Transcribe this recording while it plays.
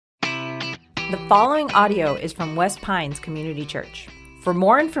The following audio is from West Pines Community Church. For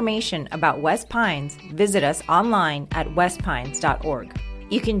more information about West Pines, visit us online at westpines.org.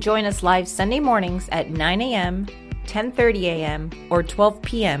 You can join us live Sunday mornings at 9 a.m., 10:30 a.m., or 12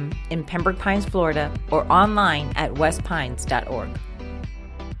 p.m. in Pembroke Pines, Florida, or online at westpines.org.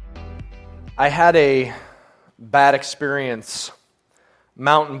 I had a bad experience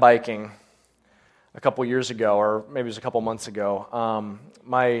mountain biking a couple years ago, or maybe it was a couple months ago.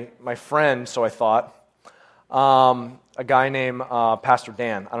 My friend, so I thought, a guy named Pastor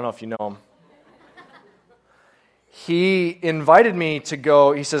Dan, I don't know if you know him, he invited me to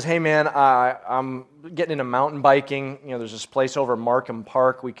go. He says, hey man, I'm getting into mountain biking. You know, there's this place over at Markham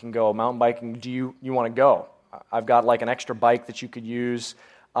Park. We can go mountain biking. Do you want to go? I've got like an extra bike that you could use.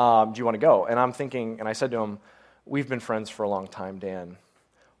 Do you want to go? And I'm thinking, and I said to him, we've been friends for a long time, Dan.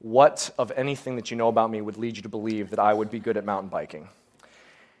 What of anything that you know about me would lead you to believe that I would be good at mountain biking?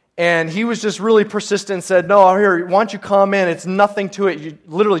 And he was just really persistent and said, no, here, why don't you come in? It's nothing to it.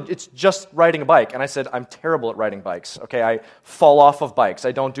 It's just riding a bike. And I said, I'm terrible at riding bikes. Okay, I fall off of bikes.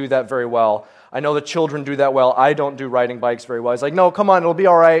 I don't do that very well. I know the children do that well. I don't do riding bikes very well. He's like, no, come on, it'll be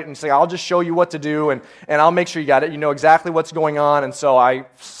all right. And he's like, I'll just show you what to do, and I'll make sure you got it. You know exactly what's going on. And so I,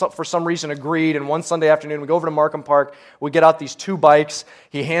 for some reason, agreed. And one Sunday afternoon, we go over to Markham Park. We get out these two bikes.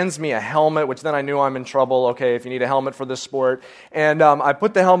 He hands me a helmet, which then I knew I'm in trouble. Okay, if you need a helmet for this sport. And I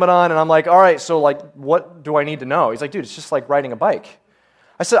put the helmet on, and I'm like, all right, so like, what do I need to know? He's like, dude, it's just like riding a bike.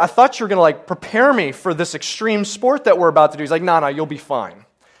 I said, I thought you were going to like prepare me for this extreme sport that we're about to do. He's like, no, you'll be fine.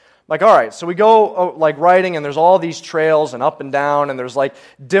 Like, all right, so we go like riding, and there's all these trails and up and down, and there's like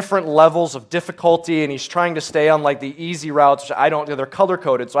different levels of difficulty, and he's trying to stay on like the easy routes, which they're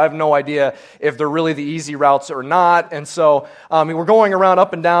color-coded, so I have no idea if they're really the easy routes or not. And so we're going around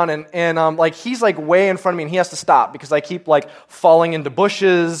up and down, and like he's like way in front of me, and he has to stop because I keep like falling into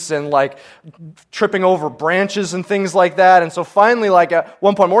bushes and like tripping over branches and things like that. And so finally, like at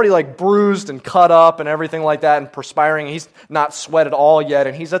one point, I'm already like bruised and cut up and everything like that and perspiring. He's not sweat at all yet,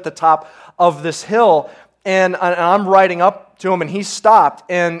 and he's at the top of this hill, and I'm riding up to him, and he's stopped,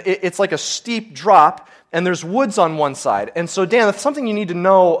 and it's like a steep drop, and there's woods on one side. And so Dan, that's something you need to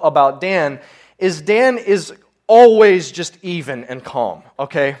know about Dan is always just even and calm,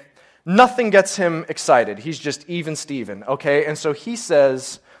 okay? Nothing gets him excited. He's just even Steven, okay? And so he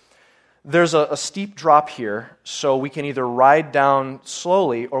says, there's a steep drop here, so we can either ride down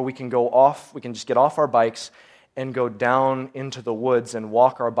slowly, or we can just get off our bikes and go down into the woods and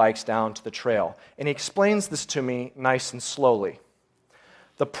walk our bikes down to the trail. And he explains this to me nice and slowly.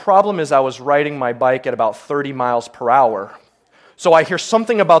 The problem is I was riding my bike at about 30 miles per hour. So I hear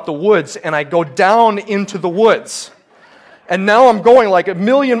something about the woods, and I go down into the woods. And now I'm going like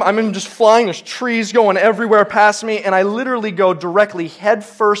I'm just flying, there's trees going everywhere past me, and I literally go directly head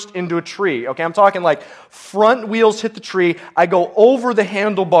first into a tree. Okay, I'm talking like front wheels hit the tree, I go over the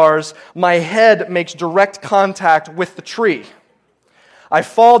handlebars, my head makes direct contact with the tree. I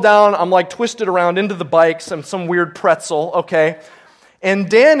fall down, I'm like twisted around into the bikes, I'm some weird pretzel, okay? And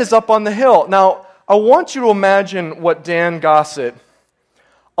Dan is up on the hill. Now, I want you to imagine what Dan Gossett,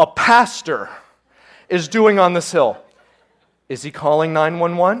 a pastor, is doing on this hill. Is he calling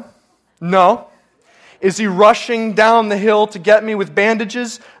 911? No. Is he rushing down the hill to get me with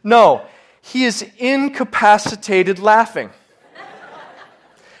bandages? No. He is incapacitated laughing.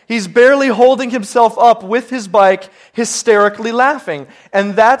 He's barely holding himself up with his bike, hysterically laughing.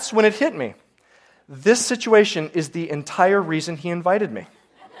 And that's when it hit me. This situation is the entire reason he invited me.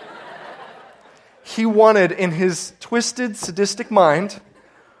 He wanted, in his twisted, sadistic mind,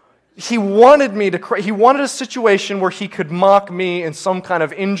 he wanted a situation where he could mock me in some kind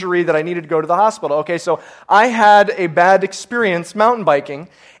of injury that I needed to go to the hospital. Okay, so I had a bad experience mountain biking,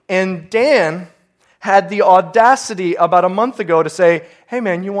 and Dan had the audacity about a month ago to say, hey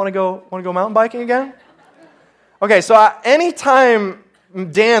man, you want to go mountain biking again? Okay, so anytime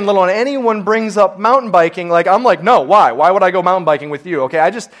Dan, let alone anyone, brings up mountain biking, like I'm like, no, why? Why would I go mountain biking with you? Okay,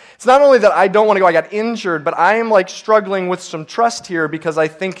 it's not only that I don't want to go, I got injured, but I am like struggling with some trust here because I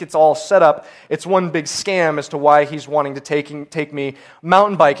think it's all set up. It's one big scam as to why he's wanting to take me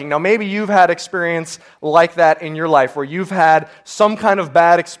mountain biking. Now, maybe you've had experience like that in your life where you've had some kind of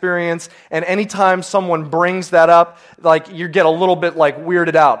bad experience, and anytime someone brings that up, like you get a little bit like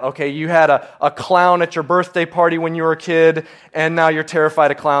weirded out. Okay, you had a clown at your birthday party when you were a kid, and now you're terrified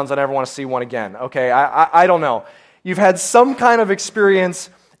of clowns. I never want to see one again. Okay, I don't know. You've had some kind of experience.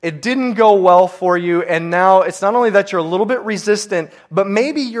 It didn't go well for you, and now it's not only that you're a little bit resistant, but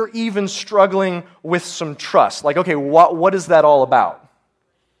maybe you're even struggling with some trust. Like, okay, what is that all about?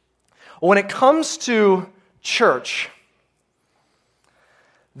 When it comes to church,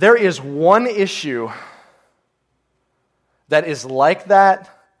 There is one issue that is like that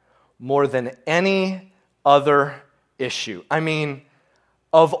more than any other issue. I mean,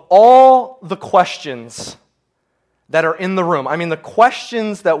 of all the questions that are in the room, I mean, the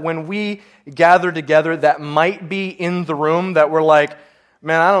questions that when we gather together that might be in the room that we're like,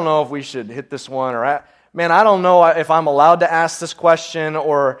 man, I don't know if we should hit this one, or man, I don't know if I'm allowed to ask this question,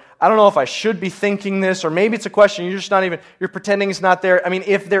 or I don't know if I should be thinking this, or maybe it's a question you're pretending it's not there. I mean,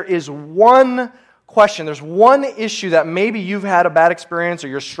 if there is one question, there's one issue that maybe you've had a bad experience or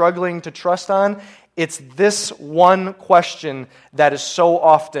you're struggling to trust on, it's this one question that is so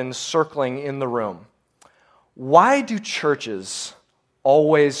often circling in the room. Why do churches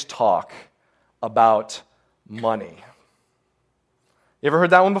always talk about money? You ever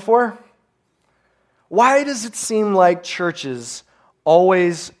heard that one before? Why does it seem like churches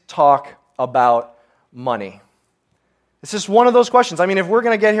always talk about money? It's just one of those questions. I mean, if we're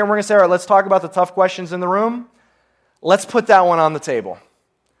going to get here and we're going to say, all right, let's talk about the tough questions in the room, let's put that one on the table.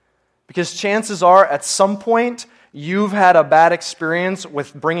 Because chances are, at some point, you've had a bad experience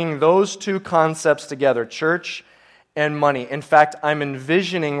with bringing those two concepts together, church and money. In fact, I'm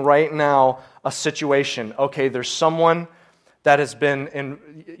envisioning right now a situation. Okay, there's someone that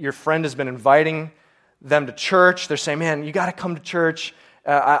your friend has been inviting them to church. They're saying, man, you got to come to church.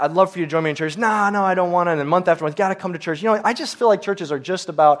 I'd love for you to join me in church. No, I don't want to. And then month after month, got to come to church. I just feel like churches are just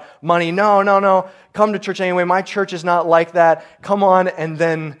about money. No. Come to church anyway. My church is not like that. Come on. And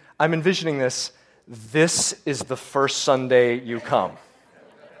then I'm envisioning this. This is the first Sunday you come.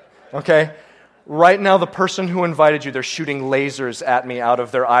 Okay? Right now, the person who invited you, they're shooting lasers at me out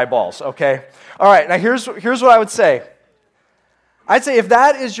of their eyeballs. Okay? All right. Now, here's what I would say. I'd say if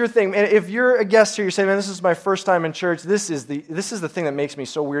that is your thing, and if you're a guest here, you're saying, man, this is my first time in church, this is the thing that makes me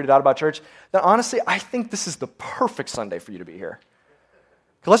so weirded out about church, then honestly, I think this is the perfect Sunday for you to be here.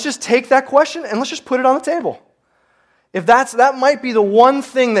 Let's just take that question and let's just put it on the table. If that might be the one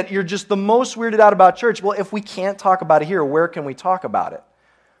thing that you're just the most weirded out about church, well, if we can't talk about it here, where can we talk about it?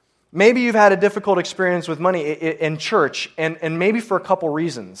 Maybe you've had a difficult experience with money in church, and maybe for a couple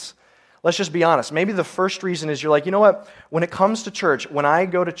reasons. Let's just be honest. Maybe the first reason is you're like, you know what? When it comes to church, when I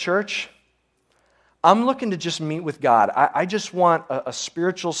go to church, I'm looking to just meet with God. I just want a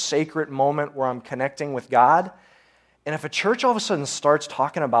spiritual, sacred moment where I'm connecting with God. And if a church all of a sudden starts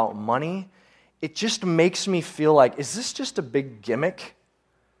talking about money, it just makes me feel like, is this just a big gimmick?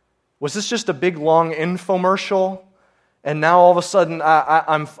 Was this just a big, long infomercial? And now all of a sudden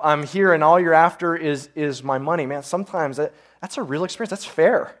I'm here and all you're after is my money. Man, sometimes that's a real experience. That's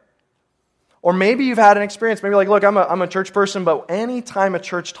fair. Or maybe you've had an experience, maybe like, look, I'm a church person, but anytime a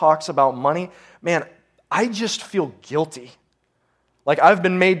church talks about money, man, I just feel guilty. Like I've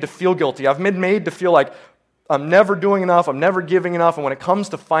been made to feel guilty. I've been made to feel like I'm never doing enough, I'm never giving enough, and when it comes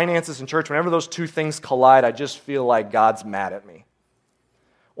to finances in church, whenever those two things collide, I just feel like God's mad at me.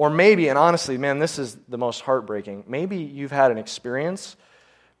 Or maybe, and honestly, man, this is the most heartbreaking, maybe you've had an experience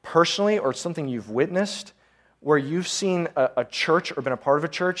personally or something you've witnessed where you've seen a church or been a part of a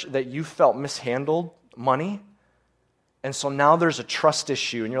church that you felt mishandled money, and so now there's a trust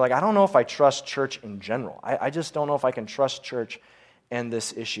issue, and you're like, I don't know if I trust church in general. I just don't know if I can trust church and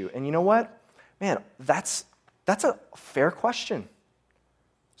this issue. And you know what? Man, that's a fair question.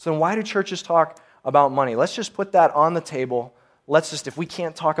 So then why do churches talk about money? Let's just put that on the table. If we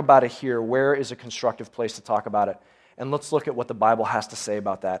can't talk about it here, where is a constructive place to talk about it? And let's look at what the Bible has to say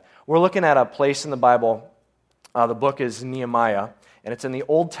about that. We're looking at a place in the Bible. The book is Nehemiah, and it's in the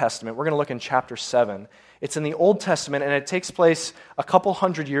Old Testament. We're going to look in chapter 7. It's in the Old Testament, and it takes place a couple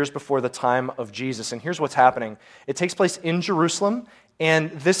hundred years before the time of Jesus. And here's what's happening. It takes place in Jerusalem, and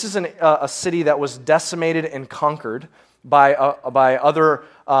this is a city that was decimated and conquered by other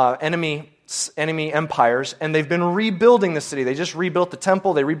enemy empires, and they've been rebuilding the city. They just rebuilt the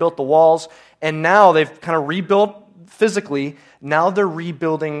temple, they rebuilt the walls, and now they've kind of rebuilt physically. Now they're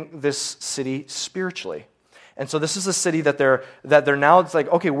rebuilding this city spiritually. And so this is a city that they're now, it's like,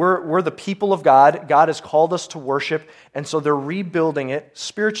 okay, we're the people of God. God has called us to worship, and so they're rebuilding it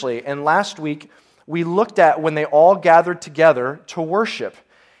spiritually. And last week, we looked at when they all gathered together to worship.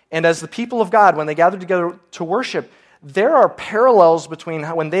 And as the people of God, when they gathered together to worship, there are parallels between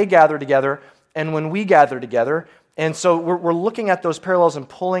when they gather together and when we gather together. And so we're looking at those parallels and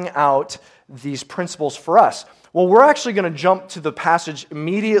pulling out these principles for us. Well, we're actually going to jump to the passage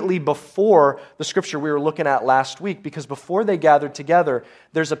immediately before the scripture we were looking at last week, because before they gathered together,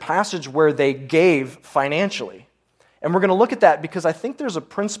 there's a passage where they gave financially. And we're going to look at that because I think there's a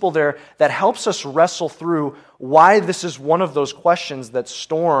principle there that helps us wrestle through why this is one of those questions that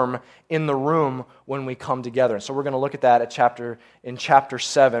storm in the room when we come together. And so we're going to look at that in chapter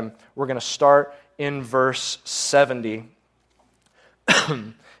 7. We're going to start in verse 70.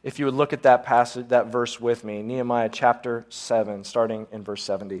 If you would look at that passage, that verse with me, Nehemiah chapter 7, starting in verse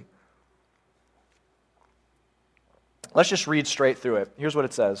 70. Let's just read straight through it. Here's what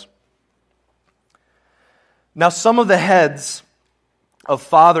it says. Now some of the heads of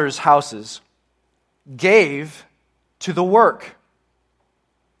fathers' houses gave to the work.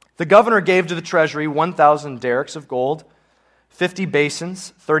 The governor gave to the treasury 1,000 derricks of gold, 50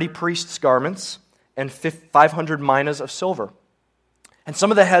 basins, 30 priests' garments, and 500 minas of silver. And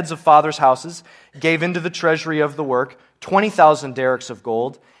some of the heads of fathers' houses gave into the treasury of the work 20,000 derricks of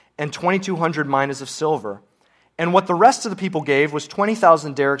gold and 2,200 minas of silver. And what the rest of the people gave was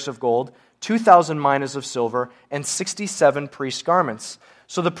 20,000 derricks of gold, 2,000 minas of silver, and 67 priests' garments.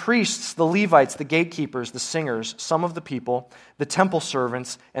 So the priests, the Levites, the gatekeepers, the singers, some of the people, the temple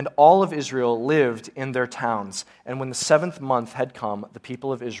servants, and all of Israel lived in their towns. And when the 7th month had come, the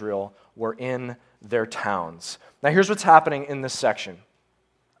people of Israel were in their towns. Now here's what's happening in this section.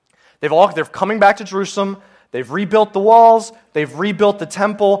 They're coming back to Jerusalem. They've rebuilt the walls. They've rebuilt the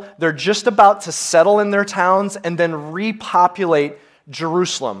temple. They're just about to settle in their towns and then repopulate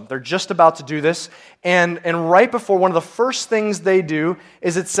Jerusalem. They're just about to do this. And right before, one of the first things they do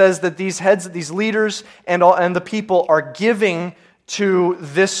is it says that these heads, these leaders, and the people are giving to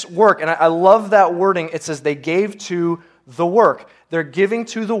this work. And I love that wording. It says they gave to the work. They're giving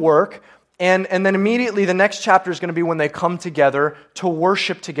to the work. And then immediately the next chapter is going to be when they come together, to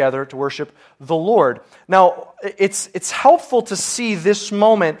worship the Lord. Now, it's helpful to see this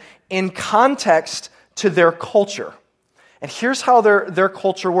moment in context to their culture. And here's how their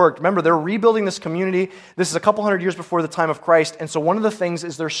culture worked. Remember, they're rebuilding this community. This is a couple hundred years before the time of Christ. And so one of the things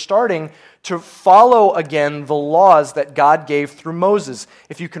is they're starting to follow again the laws that God gave through Moses.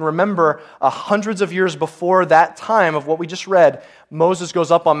 If you can remember, hundreds of years before that time of what we just read, Moses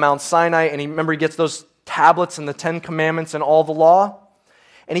goes up on Mount Sinai, and he gets those tablets and the 10 Commandments and all the law.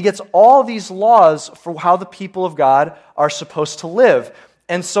 And he gets all these laws for how the people of God are supposed to live.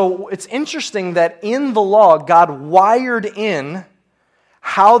 And so it's interesting that in the law, God wired in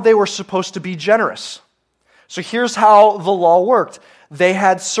how they were supposed to be generous. So here's how the law worked. They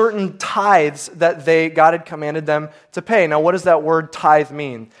had certain tithes that God had commanded them to pay. Now, what does that word tithe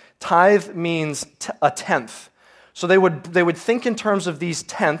mean? Tithe means a tenth. So they would think in terms of these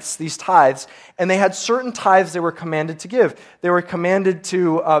tenths, these tithes, and they had certain tithes they were commanded to give. They were commanded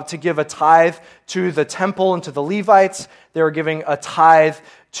to give a tithe to the temple and to the Levites. They were giving a tithe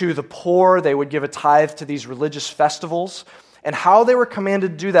to the poor. They would give a tithe to these religious festivals. And how they were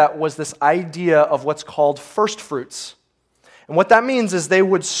commanded to do that was this idea of what's called first fruits. And what that means is they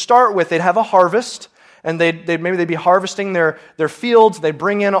would start with, they'd have a harvest, and maybe they'd be harvesting their fields, they'd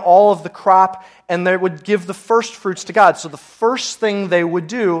bring in all of the crop, and they would give the first fruits to God. So the first thing they would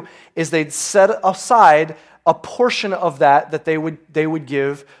do is they'd set aside a portion of that they would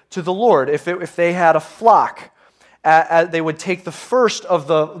give to the Lord. If they had a flock, they would take the first of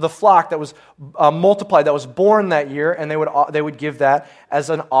the flock that was multiplied, that was born that year, and they would give that as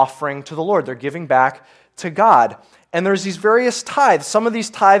an offering to the Lord. They're giving back to God. And there's these various tithes. Some of these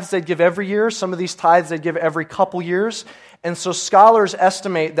tithes they'd give every year. Some of these tithes they'd give every couple years. And so scholars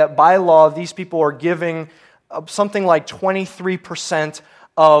estimate that by law, these people are giving something like 23%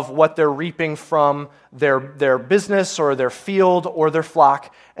 of what they're reaping from their business or their field or their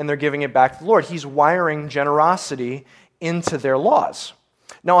flock, and they're giving it back to the Lord. He's wiring generosity into their laws.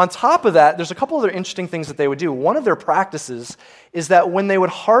 Now, on top of that, there's a couple other interesting things that they would do. One of their practices is that when they would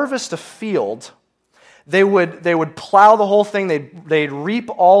harvest a field, they would plow the whole thing, they'd reap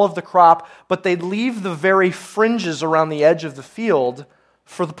all of the crop, but they'd leave the very fringes around the edge of the field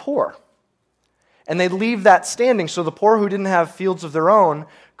for the poor. And they'd leave that standing so the poor who didn't have fields of their own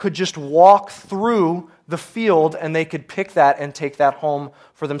could just walk through the field and they could pick that and take that home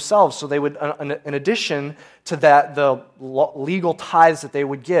for themselves. So they would, in addition to that, the legal tithes that they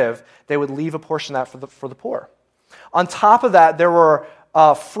would give, they would leave a portion of that for the poor. On top of that, there were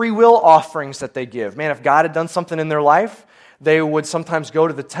free will offerings that they give. Man, if God had done something in their life, they would sometimes go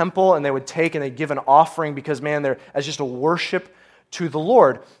to the temple and they would take and they'd give an offering because, man, they're as just a worship to the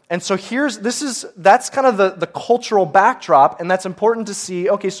Lord. And so that's kind of the cultural backdrop, and that's important to see,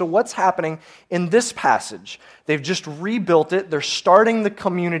 okay, so what's happening in this passage? They've just rebuilt it. They're starting the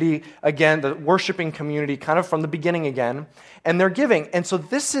community again, the worshiping community, kind of from the beginning again, and they're giving. And so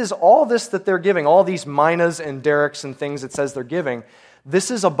this is all this that they're giving, all these minas and derricks and things it says they're giving.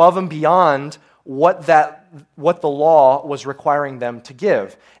 This is above and beyond what the law was requiring them to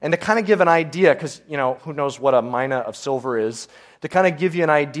give. And to kind of give an idea, because, who knows what a mina of silver is, to kind of give you an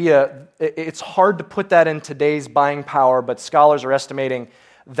idea, it's hard to put that in today's buying power, but scholars are estimating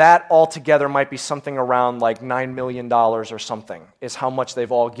that altogether might be something around like $9 million or something, is how much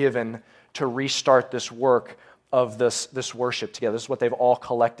they've all given to restart this work of this worship together. This is what they've all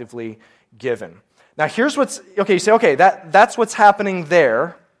collectively given. Now here's you say, that's what's happening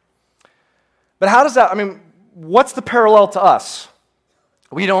there. But how does that, what's the parallel to us?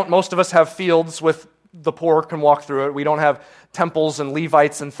 Most of us have fields with the poor can walk through it. We don't have temples and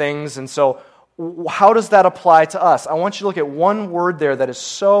Levites and things. And so how does that apply to us? I want you to look at one word there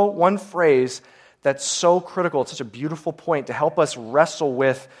one phrase that's so critical. It's such a beautiful point to help us wrestle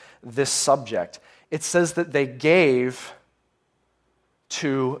with this subject. It says that they gave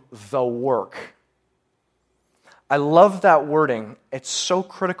to the work. I love that wording. It's so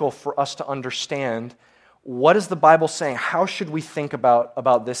critical for us to understand what is the Bible saying? How should we think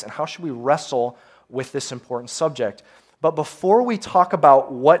about this, and how should we wrestle with this important subject? But before we talk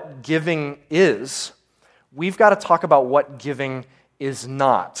about what giving is, we've got to talk about what giving is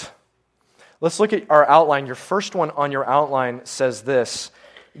not. Let's look at our outline. Your first one on your outline says this: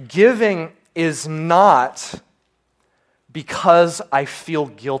 giving is not because I feel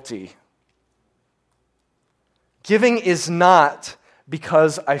guilty. Giving is not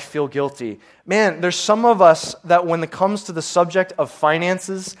because I feel guilty. Man, there's some of us that when it comes to the subject of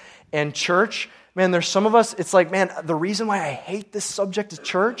finances and church, there's some of us, it's like, the reason why I hate this subject of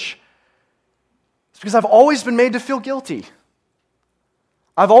church is because I've always been made to feel guilty.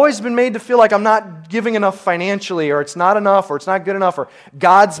 I've always been made to feel like I'm not giving enough financially, or it's not enough, or it's not good enough, or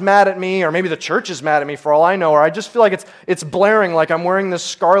God's mad at me, or maybe the church is mad at me for all I know, or I just feel like it's blaring, like I'm wearing this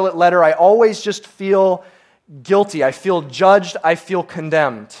scarlet letter. I always just feel guilty. I feel judged. I feel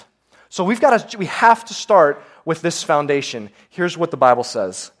condemned. So we have to start with this foundation. Here's what the Bible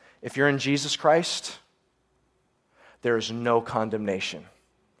says. If you're in Jesus Christ, there is no condemnation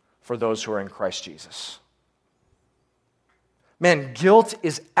for those who are in Christ Jesus. Guilt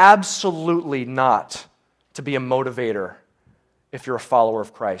is absolutely not to be a motivator if you're a follower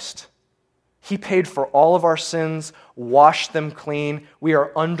of Christ. He paid for all of our sins, washed them clean. We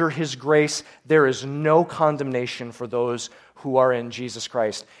are under His grace. There is no condemnation for those who are in Jesus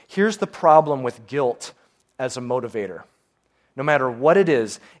Christ. Here's the problem with guilt as a motivator. No matter what it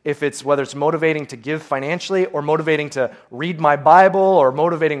is, whether it's motivating to give financially, or motivating to read my Bible, or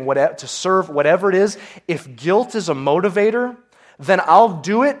motivating to serve, whatever it is, if guilt is a motivator, then I'll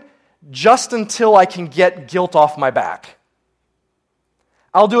do it just until I can get guilt off my back.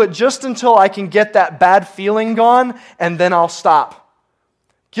 I'll do it just until I can get that bad feeling gone, and then I'll stop.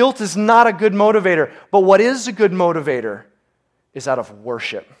 Guilt is not a good motivator, but what is a good motivator is out of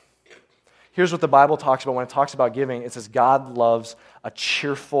worship. Here's what the Bible talks about when it talks about giving. It says God loves a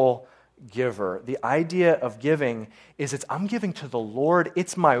cheerful giver. The idea of giving is I'm giving to the Lord.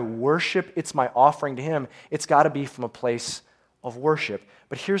 It's my worship. It's my offering to Him. It's got to be from a place of worship.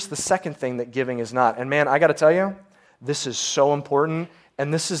 But here's the second thing that giving is not. And I got to tell you, this is so important,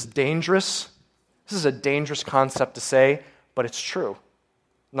 and this is dangerous. This is a dangerous concept to say, but it's true.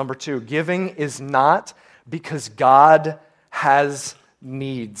 Number 2, giving is not because God has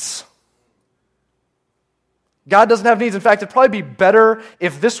needs. God doesn't have needs. In fact, it'd probably be better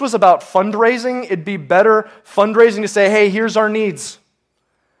if this was about fundraising. It'd be better fundraising to say, hey, here's our needs.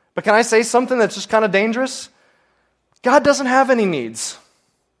 But can I say something that's just kind of dangerous? God doesn't have any needs.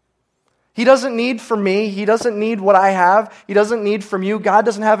 He doesn't need from me. He doesn't need what I have. He doesn't need from you. God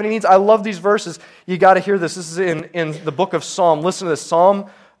doesn't have any needs. I love these verses. You got to hear this. This is in the book of Psalm. Listen to this. Psalm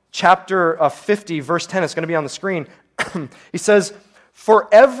chapter 50, verse 10. It's going to be on the screen. He says, "For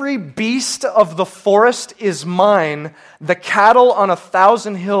every beast of the forest is mine, the cattle on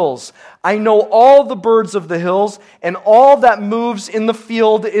 1,000 hills. I know all the birds of the hills, and all that moves in the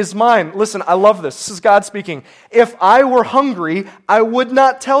field is mine." Listen, I love this. This is God speaking. "If I were hungry, I would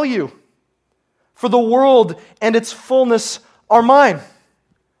not tell you. For the world and its fullness are mine."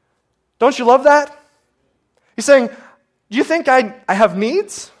 Don't you love that? He's saying, do you think I have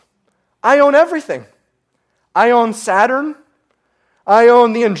needs? I own everything. I own Saturn. I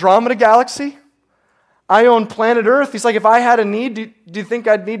own the Andromeda Galaxy. I own planet Earth. He's like, if I had a need, do you think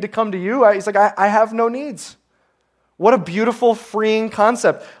I'd need to come to you? He's like, I have no needs. What a beautiful, freeing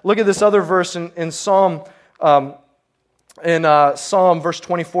concept. Look at this other verse in Psalm Psalm verse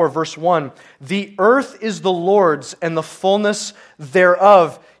 24, verse 1. "The earth is the Lord's and the fullness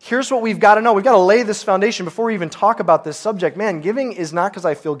thereof." Here's what we've got to know. We've got to lay this foundation before we even talk about this subject. Giving is not because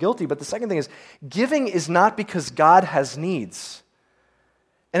I feel guilty, but the second thing is, giving is not because God has needs.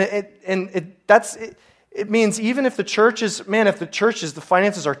 And it means even if the church is, the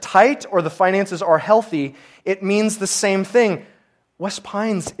finances are tight or the finances are healthy, it means the same thing. West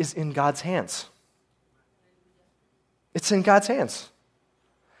Pines is in God's hands. It's in God's hands.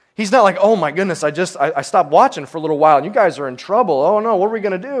 He's not like, oh my goodness, I stopped watching for a little while and you guys are in trouble. Oh no, what are we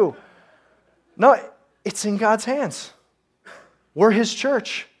going to do? No, it's in God's hands. We're His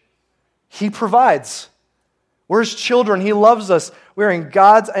church. He provides. We're His children. He loves us. We're in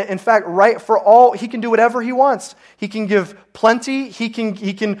God's, in fact, right for all, He can do whatever He wants. He can give plenty. He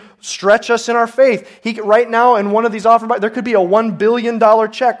can stretch us in our faith. Right now in one of these offering boxes, there could be a $1 billion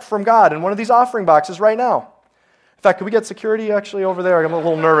check from God in one of these offering boxes right now. In fact, could we get security actually over there? I'm a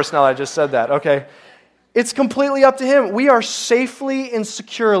little nervous now that I just said that. Okay. It's completely up to Him. We are safely and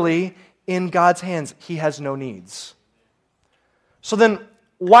securely in God's hands. He has no needs. So then,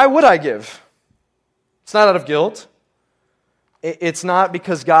 why would I give? It's not out of guilt. It's not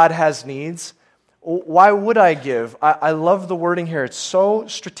because God has needs. Why would I give? I love the wording here. It's so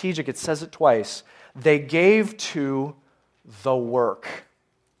strategic. It says it twice. They gave to the work.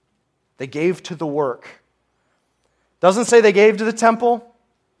 They gave to the work. Doesn't say they gave to the temple.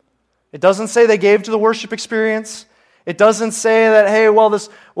 It doesn't say they gave to the worship experience. It doesn't say that, hey,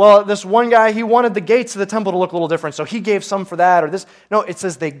 this one guy, he wanted the gates of the temple to look a little different, so he gave some for that or this. No, it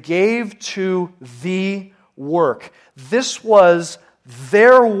says they gave to the work. This was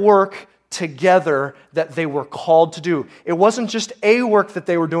their work together that they were called to do. It wasn't just a work that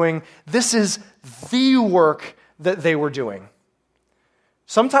they were doing. This is the work that they were doing.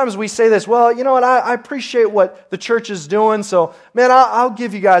 Sometimes we say this, well, you know what, I appreciate what the church is doing, so, man, I'll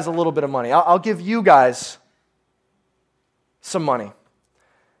give you guys a little bit of money. I'll give you guys some money.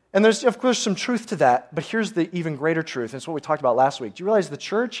 And there's, of course, some truth to that, but here's the even greater truth, and it's what we talked about last week. Do you realize the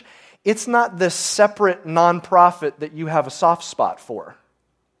church, it's not this separate nonprofit that you have a soft spot for.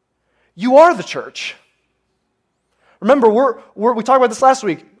 You are the church. Remember, we talked about this last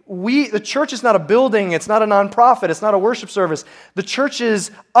week. The church is not a building, it's not a nonprofit, it's not a worship service. The church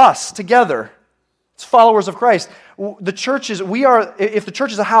is us together. It's followers of Christ. If the church is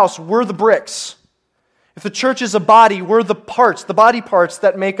a house, we're the bricks. If the church is a body, we're the body parts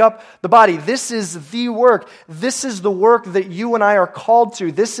that make up the body. This is the work. This is the work that you and I are called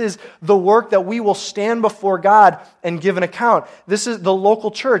to. This is the work that we will stand before God and give an account. This is the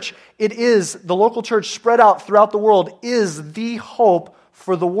local church. The local church spread out throughout the world is the hope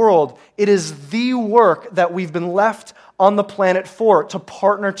for the world. It is the work that we've been left on the planet for, to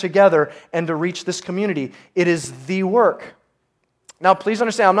partner together and to reach this community. It is the work. Now, please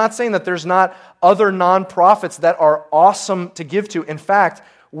understand, I'm not saying that there's not other nonprofits that are awesome to give to. In fact,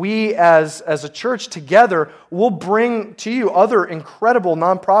 we as a church together will bring to you other incredible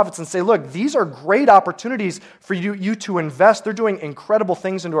nonprofits and say, look, these are great opportunities for you to invest. They're doing incredible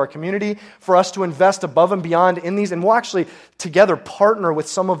things into our community, for us to invest above and beyond in these. And we'll actually together partner with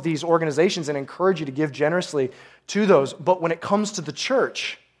some of these organizations and encourage you to give generously to those. But when it comes to the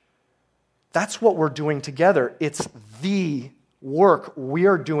church, that's what we're doing together. It's the work we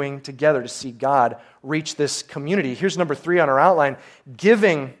are doing together to see God reach this community. Here's number 3 on our outline.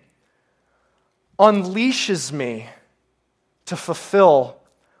 Giving unleashes me to fulfill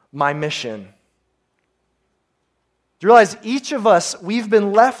my mission. Do you realize each of us, we've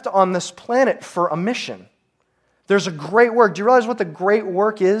been left on this planet for a mission? There's a great work. Do you realize what the great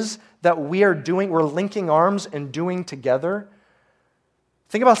work is that we are doing? We're linking arms and doing together.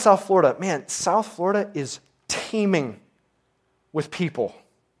 Think about South Florida. Man, South Florida is teeming with people.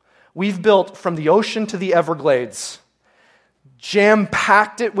 We've built from the ocean to the Everglades,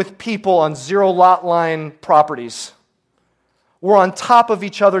 jam-packed it with people on zero lot line properties. We're on top of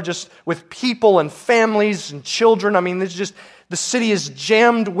each other just with people and families and children. I mean, the city is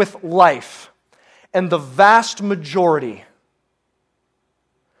jammed with life. And the vast majority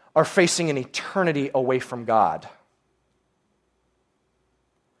are facing an eternity away from God.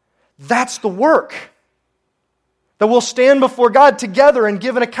 That's the work. That we'll stand before God together and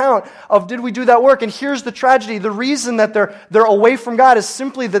give an account of, did we do that work? And here's the tragedy. The reason that they're away from God is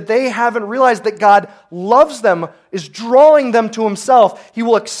simply that they haven't realized that God loves them, is drawing them to Himself. He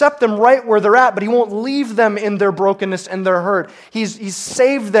will accept them right where they're at, but He won't leave them in their brokenness and their hurt. He's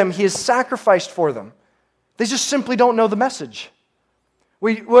saved them. He has sacrificed for them. They just simply don't know the message.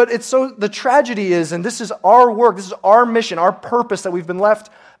 The tragedy is, and this is our work, this is our mission, our purpose that we've been left,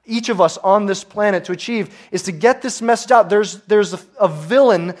 each of us on this planet, to achieve, is to get this message out. There's a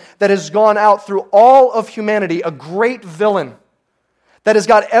villain that has gone out through all of humanity, a great villain that has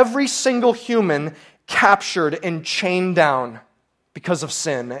got every single human captured and chained down because of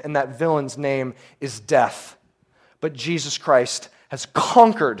sin, and that villain's name is death. But Jesus Christ has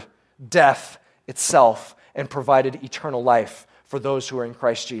conquered death itself and provided eternal life for those who are in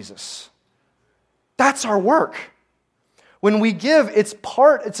Christ Jesus. That's our work. When we give, it's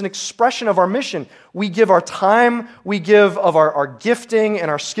an expression of our mission. We give our time, we give of our gifting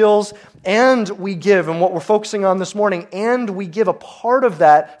and our skills, and we give, and what we're focusing on this morning, and we give a part of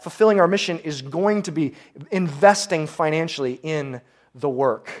that, fulfilling our mission, is going to be investing financially in the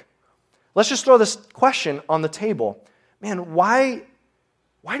work. Let's just throw this question on the table. Man, why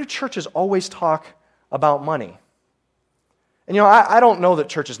do churches always talk about money? And I don't know that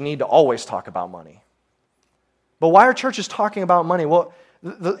churches need to always talk about money. But why are churches talking about money? Well,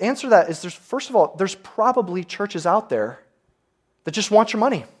 the answer to that is, first of all, there's probably churches out there that just want your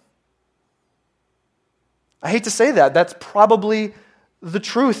money. I hate to say that. That's probably the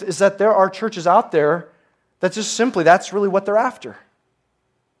truth, is that there are churches out there that just simply, that's really what they're after.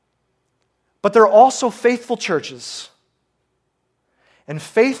 But there are also faithful churches. And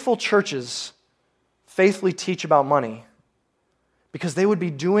faithful churches faithfully teach about money because they would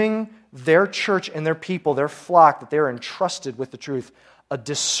be doing their church and their people, their flock that they are entrusted with the truth, a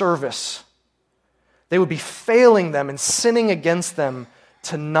disservice. They would be failing them and sinning against them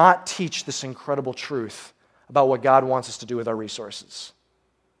to not teach this incredible truth about what God wants us to do with our resources.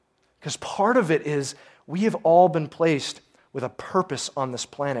 Because part of it is we have all been placed with a purpose on this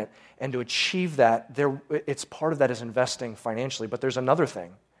planet, and to achieve that, it's part of that is investing financially. But there's another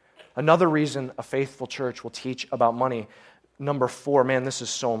thing. Another reason a faithful church will teach about money. Number 4, man, this is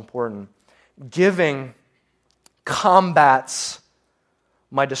so important. Giving combats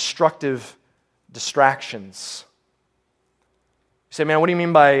my destructive distractions. You say, man, what do you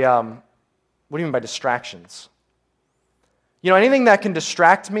mean by distractions? Anything that can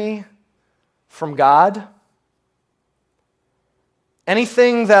distract me from God,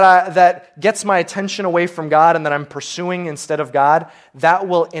 anything that gets my attention away from God and that I'm pursuing instead of God, that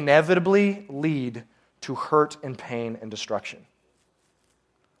will inevitably lead to hurt and pain and destruction.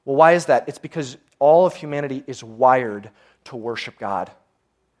 Well, why is that? It's because all of humanity is wired to worship God.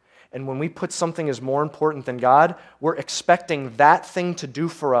 And when we put something as more important than God, we're expecting that thing to do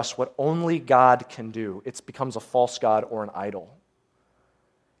for us what only God can do. It becomes a false god or an idol.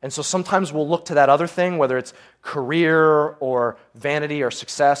 And so sometimes we'll look to that other thing, whether it's career or vanity or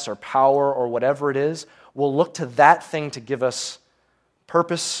success or power or whatever it is, we'll look to that thing to give us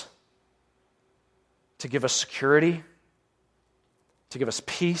purpose, to give us security, to give us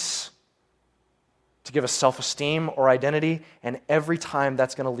peace, to give us self-esteem or identity, and every time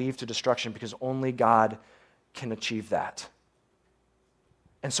that's going to lead to destruction because only God can achieve that.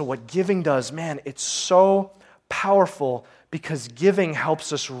 And so what giving does, man, it's so powerful because giving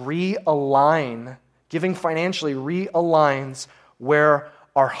helps us realign. Giving financially realigns where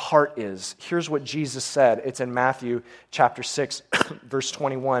our heart is. Here's what Jesus said. It's in Matthew chapter 6, verse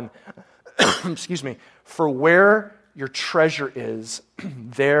 21. Excuse me. For where your treasure is,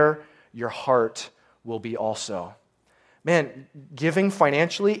 there your heart will be also. Man, giving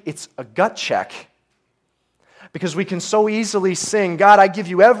financially, it's a gut check. Because we can so easily sing, God, I give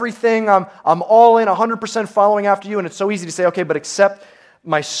you everything, I'm all in, 100% following after you, and it's so easy to say, okay, but accept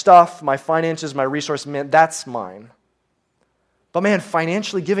my stuff, my finances, my resources, man, that's mine. But man,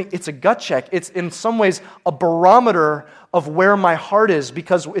 financially giving, it's a gut check. It's in some ways a barometer of where my heart is,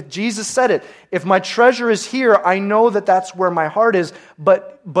 because Jesus said it. If my treasure is here, I know that that's where my heart is,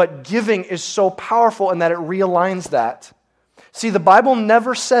 but giving is so powerful in that it realigns that. See, the Bible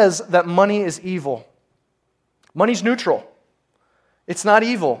never says that money is evil. Money's neutral. It's not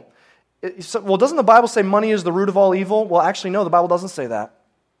evil. Well, doesn't the Bible say money is the root of all evil? Well, actually, no, the Bible doesn't say that.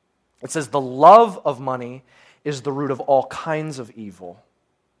 It says the love of money is the root of all kinds of evil.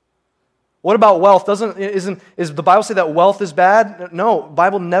 What about wealth? Does the Bible say that wealth is bad? No, the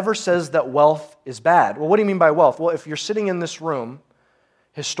Bible never says that wealth is bad. Well, what do you mean by wealth? Well, if you're sitting in this room,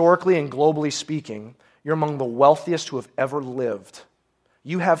 historically and globally speaking, you're among the wealthiest who have ever lived.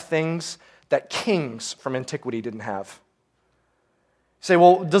 You have things that kings from antiquity didn't have. You say,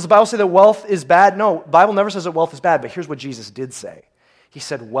 well, does the Bible say that wealth is bad? No, the Bible never says that wealth is bad, but here's what Jesus did say. He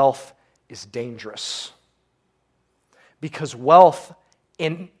said wealth is dangerous. Because wealth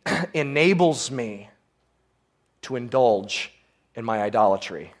enables me to indulge in my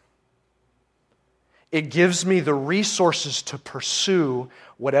idolatry. It gives me the resources to pursue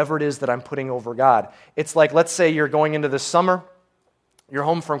whatever it is that I'm putting over God. It's like, let's say you're going into this summer, you're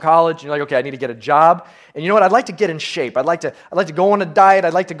home from college, and you're like, okay, I need to get a job. And you know what? I'd like to get in shape. I'd like to go on a diet.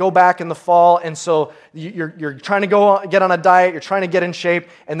 I'd like to go back in the fall. And so you're trying to get on a diet. You're trying to get in shape.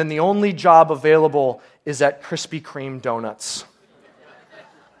 And then the only job available is at Krispy Kreme donuts.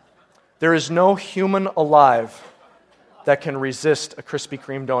 There is no human alive that can resist a Krispy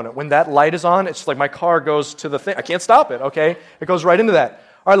Kreme donut. When that light is on, it's like my car goes to the thing. I can't stop it, okay? It goes right into that.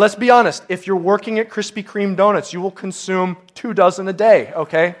 All right, let's be honest. If you're working at Krispy Kreme donuts, you will consume 2 dozen a day,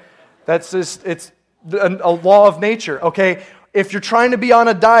 okay? It's a law of nature, okay? If you're trying to be on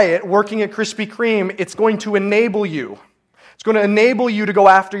a diet, working at Krispy Kreme, it's going to enable you. It's going to enable you to go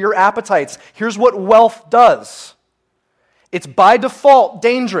after your appetites. Here's what wealth does. It's by default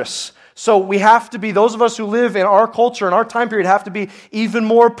dangerous. So we have to be, those of us who live in our culture, in our time period, have to be even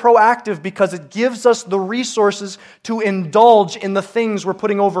more proactive because it gives us the resources to indulge in the things we're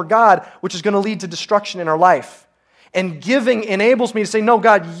putting over God, which is going to lead to destruction in our life. And giving enables me to say, no,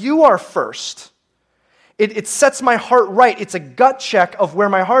 God, you are first. It sets my heart right. It's a gut check of where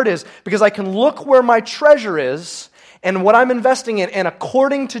my heart is because I can look where my treasure is and what I'm investing in, and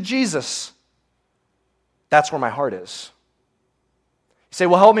according to Jesus, that's where my heart is. You say,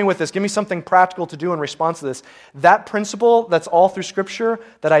 well, help me with this. Give me something practical to do in response to this. That principle that's all through Scripture,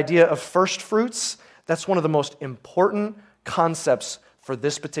 that idea of first fruits, that's one of the most important concepts for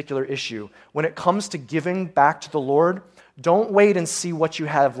this particular issue. When it comes to giving back to the Lord, don't wait and see what you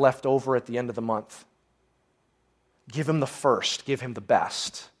have left over at the end of the month. Give Him the first. Give Him the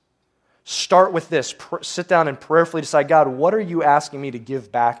best. Start with this. Sit down and prayerfully decide, God, what are you asking me to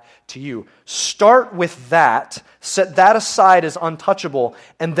give back to you? Start with that. Set that aside as untouchable,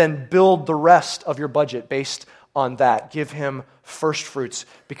 and then build the rest of your budget based on that. Give Him first fruits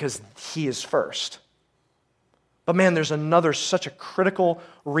because He is first. But man, there's such a critical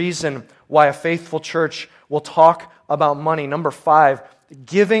reason why a faithful church will talk about money. Number 5,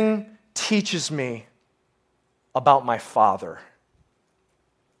 giving teaches me about my Father.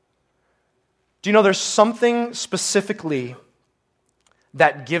 Do you know there's something specifically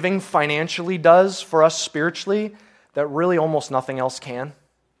that giving financially does for us spiritually that really almost nothing else can?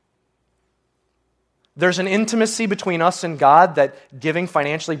 There's an intimacy between us and God that giving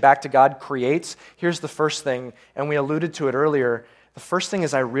financially back to God creates. Here's the first thing, and we alluded to it earlier. The first thing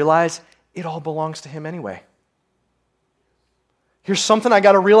is I realize it all belongs to Him anyway. Here's something I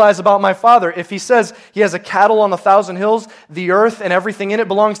got to realize about my Father. If He says He has a cattle on 1,000 hills, the earth and everything in it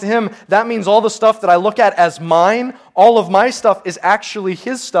belongs to Him, that means all the stuff that I look at as mine, all of my stuff is actually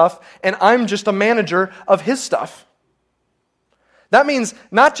His stuff, and I'm just a manager of His stuff. That means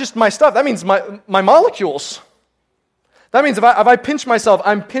not just my stuff, that means my molecules. That means if I pinch myself,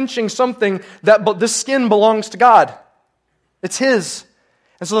 I'm pinching something but this skin belongs to God. It's His.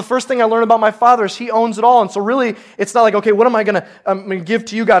 And so the first thing I learned about my Father is He owns it all. And so really, it's not like, okay, what am I going to give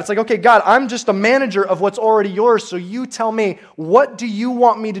to you, God? It's like, okay, God, I'm just a manager of what's already yours. So you tell me, what do you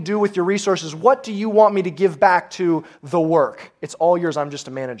want me to do with your resources? What do you want me to give back to the work? It's all yours. I'm just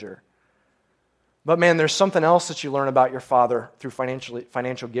a manager. But man, there's something else that you learn about your Father through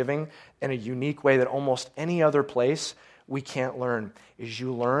financial giving in a unique way that almost any other place we can't learn. Is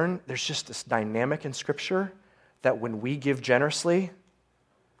you learn, there's just this dynamic in Scripture that when we give generously,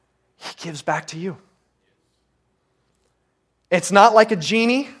 He gives back to you. It's not like a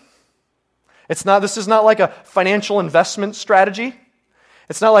genie. This is not like a financial investment strategy.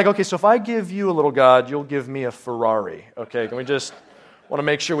 It's not like, okay, so if I give you a little, God, you'll give me a Ferrari. Okay, can we just want to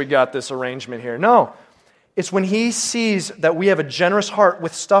make sure we got this arrangement here? No. It's when He sees that we have a generous heart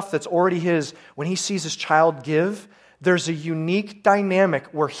with stuff that's already His, when He sees His child give, there's a unique dynamic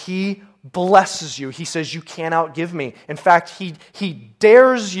where He blesses you. He says, you can't outgive me. In fact, he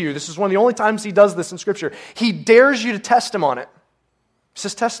dares you. This is one of the only times He does this in Scripture. He dares you to test Him on it. He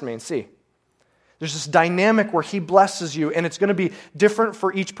says, test me and see. There's this dynamic where He blesses you, and it's going to be different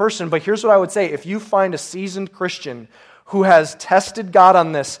for each person. But here's what I would say. If you find a seasoned Christian who has tested God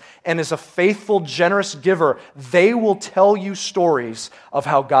on this and is a faithful, generous giver, they will tell you stories of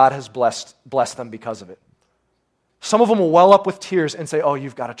how God has blessed them because of it. Some of them will well up with tears and say, oh,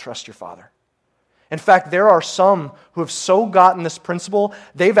 you've got to trust your Father. In fact, there are some who have so gotten this principle,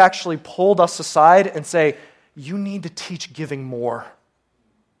 they've actually pulled us aside and say, you need to teach giving more.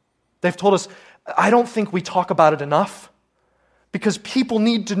 They've told us, I don't think we talk about it enough because people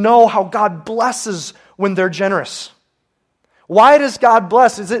need to know how God blesses when they're generous. Why does God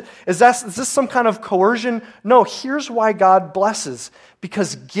bless? Is this some kind of coercion? No, here's why God blesses.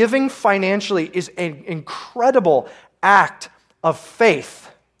 Because giving financially is an incredible act of faith.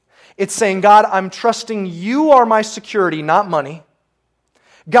 It's saying, God, I'm trusting you are my security, not money.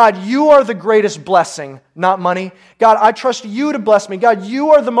 God, you are the greatest blessing, not money. God, I trust you to bless me. God,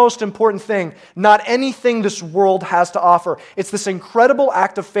 you are the most important thing, not anything this world has to offer. It's this incredible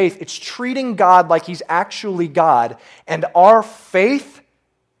act of faith. It's treating God like He's actually God, and our faith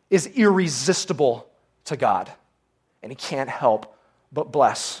is irresistible to God, and He can't help but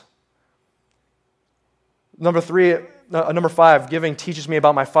bless. Number 3, Number 5, giving teaches me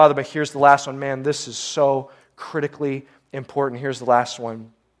about my Father, but here's the last one. Man, this is so critically important. Here's the last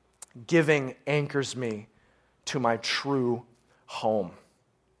one. Giving anchors me to my true home.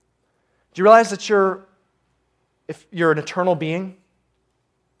 Do you realize that if you're an eternal being,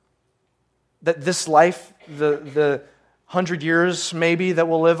 that this life, the 100 years maybe that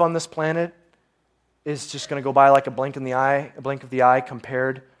we'll live on this planet, is just going to go by like a blink of the eye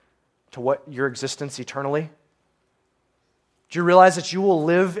compared to what your existence eternally? Do you realize that you will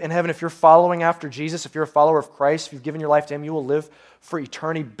live in heaven if you're following after Jesus, if you're a follower of Christ, if you've given your life to Him, you will live for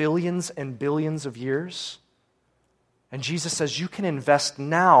eternity, billions and billions of years? And Jesus says you can invest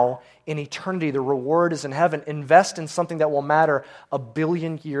now in eternity. The reward is in heaven. Invest in something that will matter 1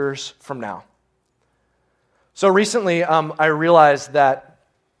 billion years from now. So recently, I realized that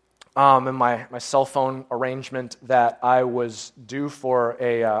in my cell phone arrangement that I was due for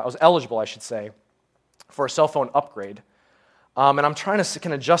I was eligible, I should say, for a cell phone upgrade. And I'm trying to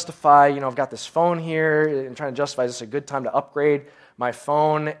kind of justify, I've got this phone here, and trying to justify this is a good time to upgrade my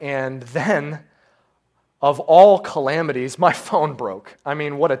phone. And then, of all calamities, my phone broke. I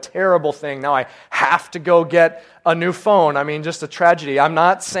mean, what a terrible thing. Now I have to go get a new phone. I mean, just a tragedy. I'm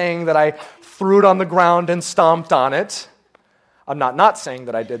not saying that I threw it on the ground and stomped on it. I'm not saying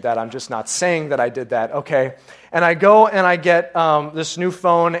that I did that. I'm just not saying that I did that. Okay. And I go and I get this new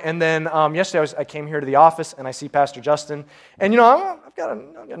phone. And then yesterday I came here to the office and I see Pastor Justin. And, I've got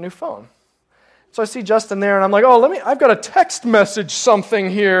a new phone. So I see Justin there, and I'm like, I've got to text message something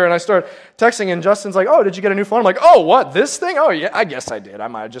here. And I start texting, and Justin's like, did you get a new phone? I'm like, what, this thing? Oh, yeah, I guess I did. I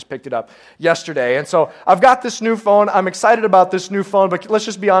might have just picked it up yesterday. And so I've got this new phone. I'm excited about this new phone, but let's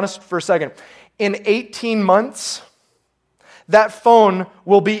just be honest for a second. In 18 months, that phone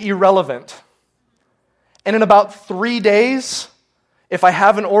will be irrelevant. And in about 3 days, if I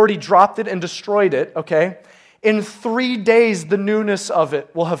haven't already dropped it and destroyed it, okay, in 3 days, the newness of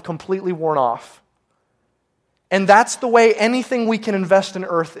it will have completely worn off. And that's the way anything we can invest in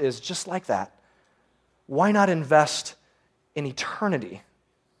earth is, just like that. Why not invest in eternity?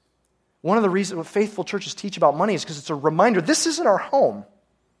 One of the reasons what faithful churches teach about money is because it's a reminder, this isn't our home.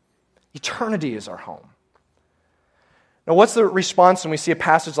 Eternity is our home. Now, what's the response when we see a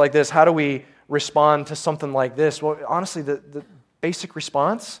passage like this? How do we respond to something like this? Well, honestly, the basic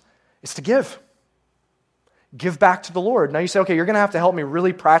response is to give. Give back to the Lord. Now you say, okay, you're going to have to help me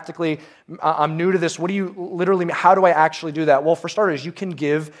really practically. I'm new to this. What do you literally mean? How do I actually do that? Well, for starters, you can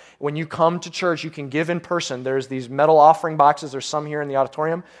give. When you come to church, you can give in person. There's these metal offering boxes. There's some here in the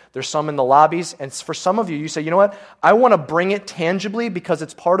auditorium. There's some in the lobbies. And for some of you, you say, you know what? I want to bring it tangibly because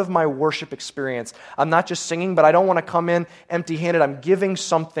it's part of my worship experience. I'm not just singing, but I don't want to come in empty-handed. I'm giving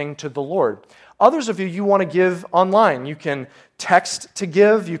something to the Lord. Others of you want to give online. You can text to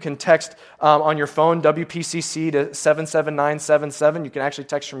give. You can text on your phone, WPCC to 77977. You can actually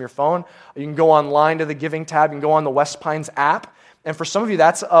text from your phone. You can go online to the giving tab. You can go on the West Pines app. And for some of you,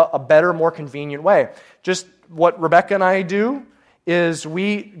 that's a better, more convenient way. Just what Rebecca and I do is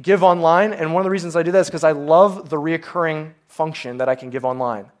we give online. And one of the reasons I do that is because I love the reoccurring function that I can give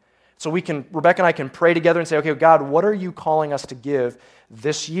online. So Rebecca and I can pray together and say, okay, God, what are you calling us to give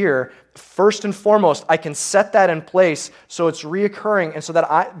this year? First and foremost, I can set that in place so it's reoccurring and so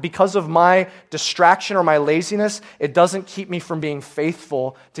that because of my distraction or my laziness, it doesn't keep me from being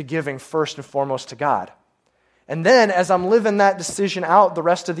faithful to giving first and foremost to God. And then as I'm living that decision out the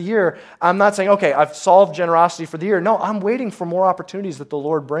rest of the year, I'm not saying, okay, I've solved generosity for the year. No, I'm waiting for more opportunities that the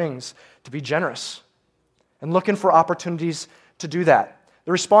Lord brings to be generous and looking for opportunities to do that.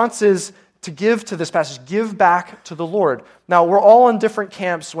 The response is to give to this passage, give back to the Lord. Now, we're all in different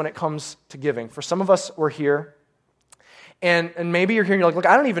camps when it comes to giving. For some of us, we're here, and maybe you're here and you're like, look,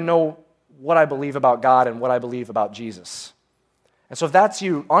 I don't even know what I believe about God and what I believe about Jesus. And so if that's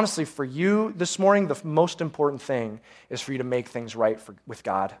you, honestly, for you this morning, the most important thing is for you to make things right with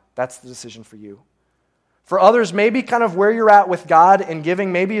God. That's the decision for you. For others, maybe kind of where you're at with God and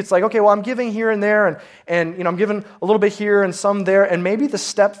giving, maybe it's like, okay, well, I'm giving here and there, and I'm giving a little bit here and some there, and maybe the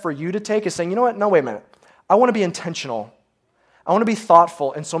step for you to take is saying, you know what, no, wait a minute. I want to be intentional. I want to be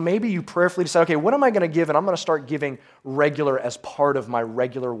thoughtful, and so maybe you prayerfully decide, okay, what am I going to give? And I'm going to start giving regular as part of my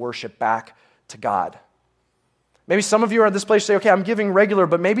regular worship back to God. Maybe some of you are at this place say, okay, I'm giving regular,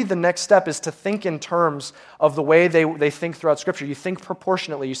 but maybe the next step is to think in terms of the way they think throughout Scripture. You think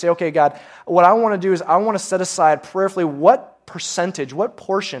proportionately. You say, okay, God, what I want to do is I want to set aside prayerfully what percentage, what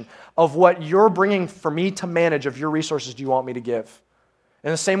portion of what you're bringing for me to manage of your resources do you want me to give?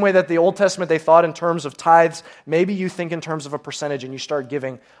 In the same way that the Old Testament, they thought in terms of tithes, maybe you think in terms of a percentage and you start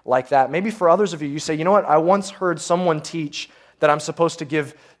giving like that. Maybe for others of you, you say, you know what, I once heard someone teach that I'm supposed to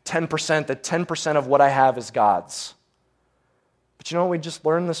give 10%, that 10% of what I have is God's. But you know what we just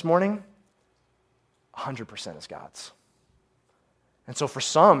learned this morning? 100% is God's. And so for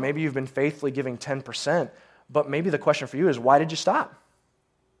some, maybe you've been faithfully giving 10%, but maybe the question for you is, why did you stop?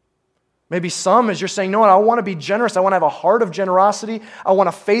 Maybe some, as you're saying, no, I want to be generous. I want to have a heart of generosity. I want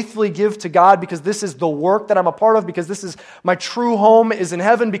to faithfully give to God because this is the work that I'm a part of, because this is my true home is in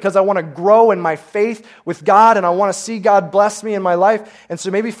heaven, because I want to grow in my faith with God and I want to see God bless me in my life. And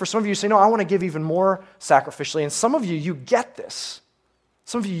so maybe for some of you say, no, I want to give even more sacrificially. And some of you, you get this.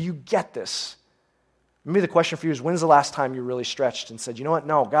 Some of you, you get this. Maybe the question for you is, when's the last time you really stretched and said, you know what,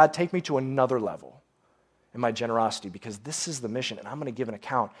 no, God, take me to another level in my generosity, because this is the mission, and I'm going to give an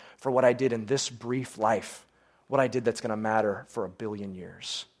account for what I did in this brief life, what I did that's going to matter for 1 billion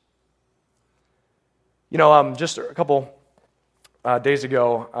years. You know, just a couple days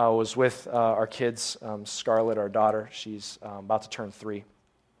ago, I was with our kids, Scarlett, our daughter. She's about to turn 3,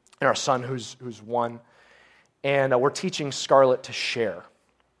 and our son, who's 1. And we're teaching Scarlett to share.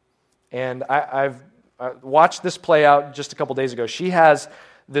 And I've watched this play out just a couple days ago. She has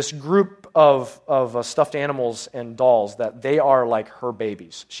this group of stuffed animals and dolls that they are like her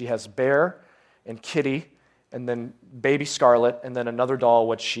babies. She has Bear and Kitty, and then baby Scarlett, and then another doll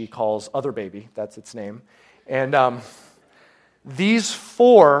which she calls Other Baby. That's its name. And these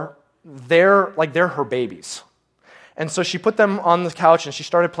 4, they're her babies. And so she put them on the couch and she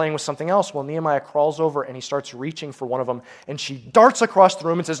started playing with something else. Well, Nehemiah crawls over and he starts reaching for one of them, and she darts across the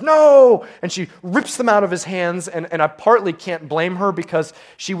room and says, "No!" And she rips them out of his hands, and I partly can't blame her because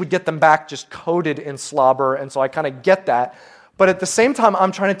she would get them back just coated in slobber, and so I kind of get that. But at the same time,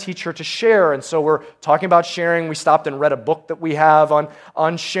 I'm trying to teach her to share, and so we're talking about sharing. We stopped and read a book that we have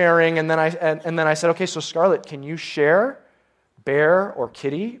on sharing, and then I said, okay, so Scarlett, can you share Bear or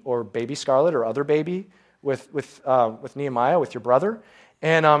Kitty or baby Scarlett or Other Baby with Nehemiah, with your brother?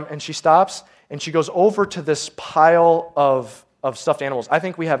 And she stops, and she goes over to this pile of stuffed animals. I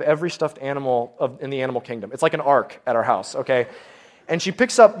think we have every stuffed animal in the animal kingdom. It's like an ark at our house, okay? And she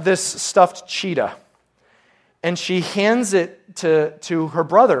picks up this stuffed cheetah, and she hands it to her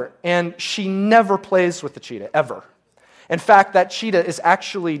brother, and she never plays with the cheetah, ever. In fact, that cheetah is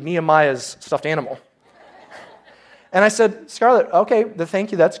actually Nehemiah's stuffed animal. And I said, Scarlett, okay,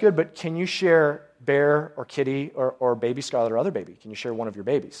 thank you, that's good, but can you share Bear or Kitty or baby Scarlett or Other Baby? Can you share one of your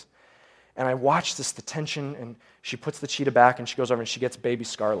babies? And I watched the tension, and she puts the cheetah back, and she goes over and she gets baby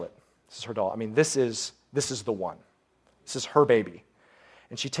Scarlett. This is her doll. I mean, this is the one. This is her baby.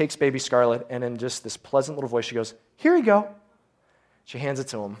 And she takes baby Scarlett, and in just this pleasant little voice, she goes, "Here you go." She hands it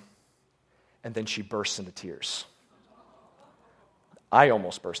to him, and then she bursts into tears. I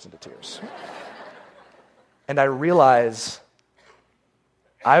almost burst into tears. And I realize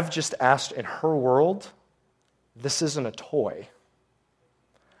I've just asked, in her world, this isn't a toy.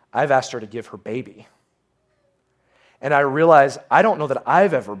 I've asked her to give her baby. And I realize I don't know that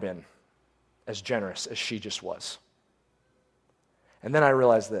I've ever been as generous as she just was. And then I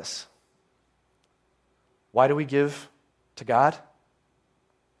realize this. Why do we give to God?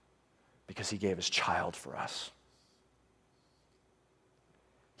 Because He gave His child for us.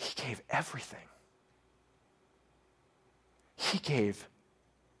 He gave everything. He gave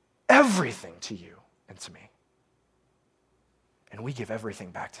everything to you and to me. And we give everything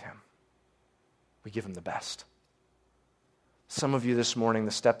back to Him. We give Him the best. Some of you this morning,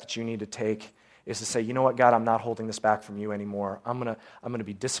 the step that you need to take is to say, you know what, God, I'm not holding this back from you anymore. I'm gonna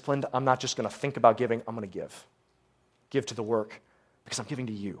be disciplined. I'm not just gonna think about giving, I'm gonna give. Give to the work because I'm giving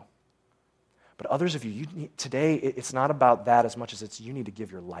to you. But others of you today, it's not about that as much as it's you need to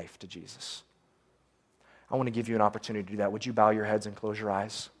give your life to Jesus. I want to give you an opportunity to do that. Would you bow your heads and close your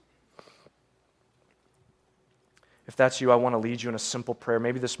eyes? If that's you, I want to lead you in a simple prayer.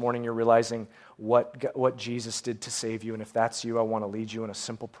 Maybe this morning you're realizing what Jesus did to save you. And if that's you, I want to lead you in a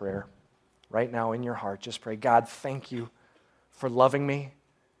simple prayer. Right now in your heart, just pray, God, thank you for loving me.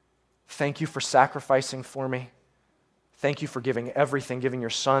 Thank you for sacrificing for me. Thank you for giving everything, giving your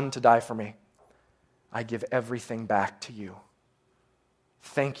Son to die for me. I give everything back to you.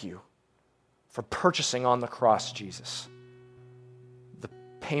 Thank you for purchasing on the cross, Jesus, the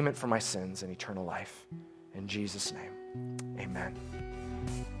payment for my sins and eternal life. In Jesus' name, amen.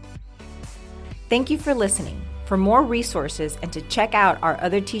 Thank you for listening. For more resources and to check out our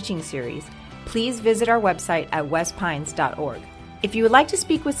other teaching series, please visit our website at westpines.org. If you would like to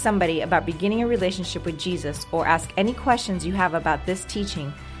speak with somebody about beginning a relationship with Jesus or ask any questions you have about this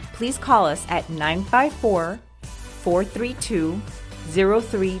teaching, please call us at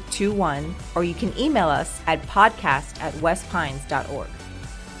 954-432-0321, or you can email us at podcast@westpines.org.